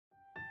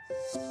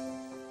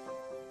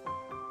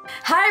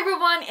Hi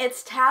everyone,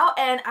 it's Thao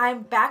and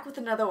I'm back with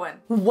another one.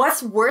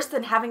 What's worse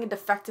than having a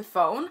defective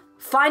phone?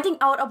 Finding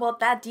out about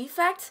that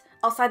defect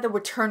outside the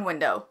return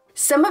window.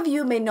 Some of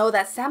you may know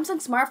that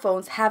Samsung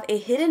smartphones have a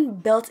hidden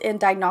built-in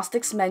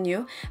diagnostics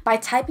menu by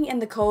typing in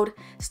the code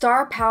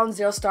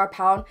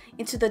 *#0*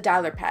 into the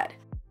dialer pad.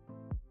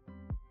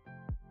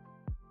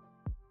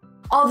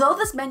 Although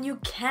this menu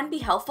can be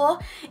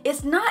helpful,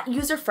 it's not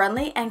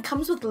user-friendly and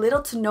comes with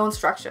little to no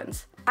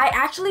instructions. I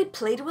actually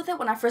played with it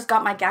when I first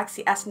got my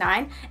Galaxy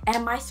S9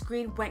 and my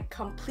screen went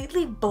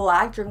completely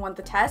black during one of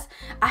the tests.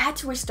 I had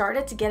to restart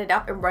it to get it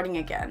up and running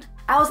again.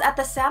 I was at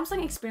the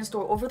Samsung Experience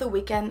store over the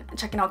weekend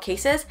checking out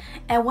cases,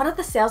 and one of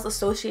the sales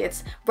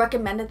associates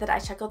recommended that I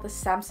check out the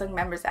Samsung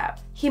Members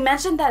app. He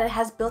mentioned that it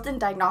has built-in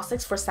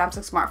diagnostics for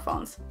Samsung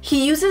smartphones.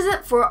 He uses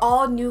it for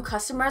all new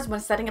customers when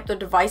setting up their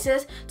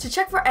devices to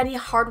check for any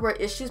hardware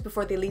issues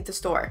before they leave the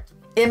store.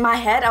 In my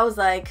head, I was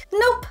like,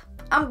 nope.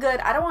 I'm good,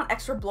 I don't want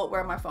extra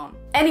bloatware on my phone.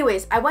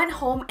 Anyways, I went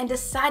home and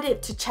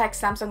decided to check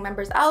Samsung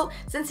Members out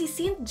since he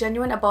seemed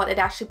genuine about it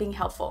actually being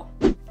helpful.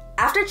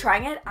 After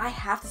trying it, I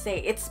have to say,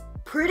 it's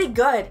pretty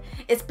good.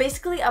 It's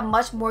basically a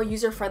much more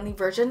user-friendly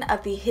version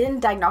of the hidden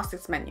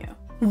diagnostics menu.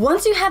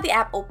 Once you have the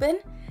app open,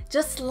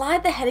 just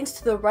slide the headings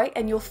to the right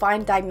and you'll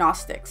find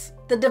diagnostics.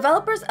 The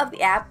developers of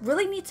the app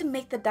really need to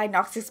make the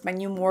diagnostics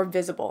menu more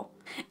visible.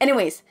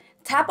 Anyways,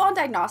 tap on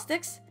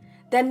diagnostics,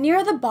 then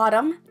near the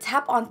bottom,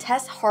 tap on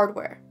test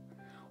hardware.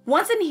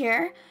 Once in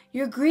here,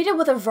 you're greeted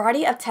with a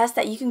variety of tests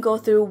that you can go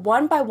through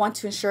one by one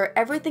to ensure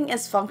everything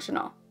is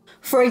functional.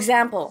 For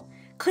example,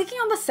 clicking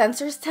on the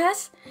sensors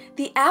test,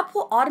 the app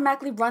will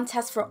automatically run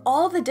tests for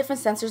all the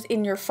different sensors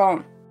in your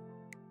phone.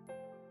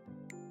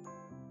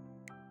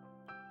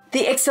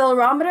 The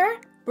accelerometer,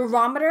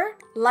 barometer,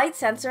 light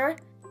sensor,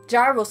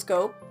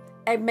 gyroscope,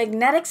 and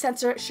magnetic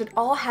sensor should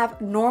all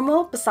have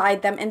normal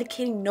beside them,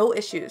 indicating no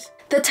issues.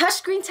 The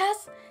touchscreen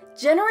test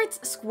generates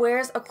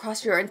squares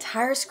across your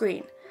entire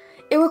screen.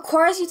 It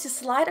requires you to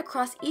slide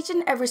across each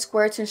and every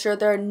square to ensure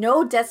there are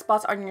no dead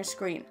spots on your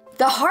screen.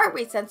 The heart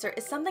rate sensor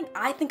is something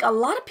I think a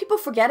lot of people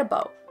forget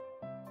about.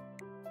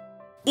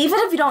 Even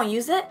if you don't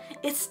use it,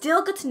 it's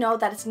still good to know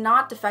that it's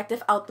not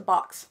defective out the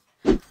box.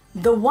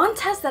 The one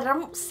test that I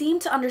don't seem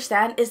to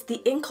understand is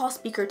the in-call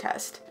speaker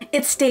test.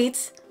 It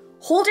states,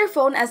 hold your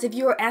phone as if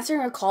you were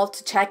answering a call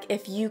to check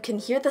if you can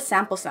hear the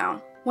sample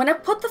sound. When I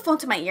put the phone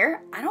to my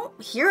ear, I don't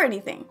hear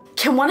anything.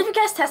 Can one of you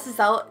guys test this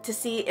out to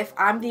see if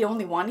I'm the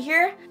only one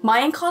here? My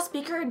in-call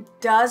speaker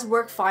does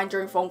work fine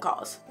during phone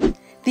calls.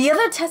 The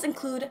other tests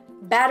include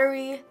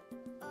battery,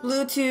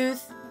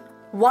 Bluetooth,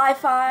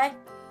 Wi-Fi,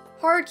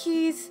 hard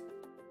keys,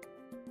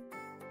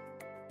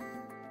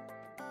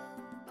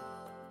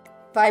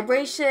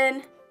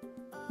 vibration,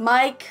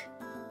 mic,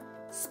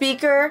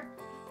 speaker,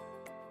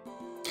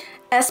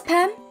 S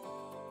Pen,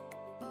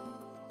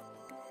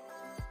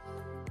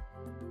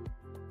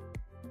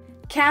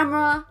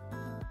 camera,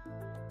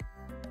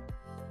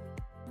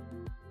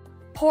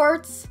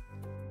 ports,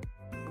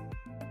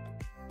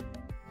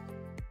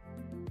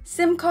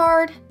 SIM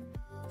card,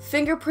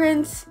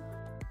 fingerprints,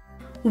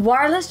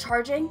 wireless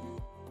charging,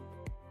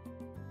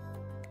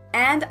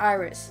 and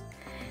iris.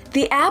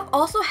 The app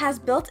also has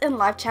built-in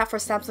live chat for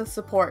Samsung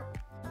support,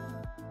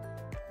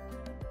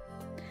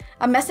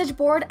 a message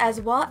board, as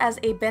well as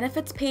a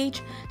benefits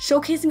page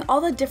showcasing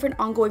all the different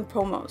ongoing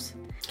promos.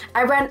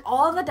 I ran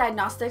all the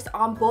diagnostics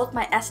on both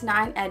my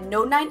S9 and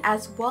Note 9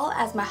 as well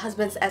as my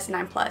husband's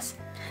S9 Plus.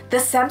 The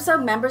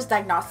Samsung Members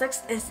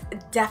Diagnostics is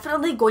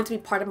definitely going to be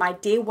part of my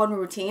day one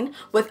routine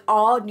with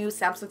all new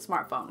Samsung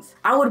smartphones.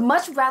 I would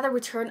much rather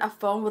return a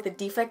phone with a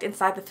defect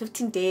inside the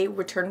 15-day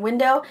return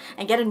window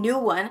and get a new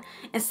one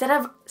instead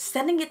of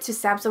sending it to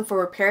Samsung for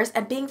repairs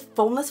and being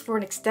phoneless for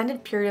an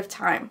extended period of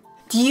time.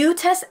 Do you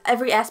test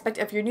every aspect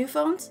of your new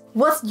phones?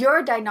 What's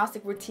your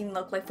diagnostic routine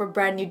look like for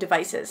brand new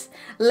devices?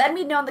 Let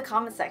me know in the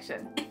comment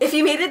section. If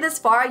you made it this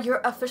far,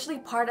 you're officially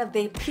part of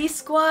the Peace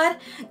Squad.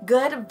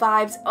 Good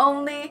vibes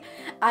only.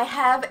 I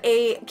have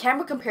a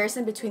camera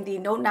comparison between the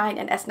Note 9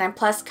 and S9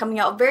 Plus coming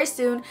out very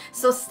soon,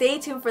 so stay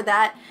tuned for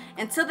that.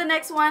 Until the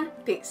next one,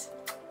 peace.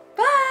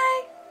 Bye!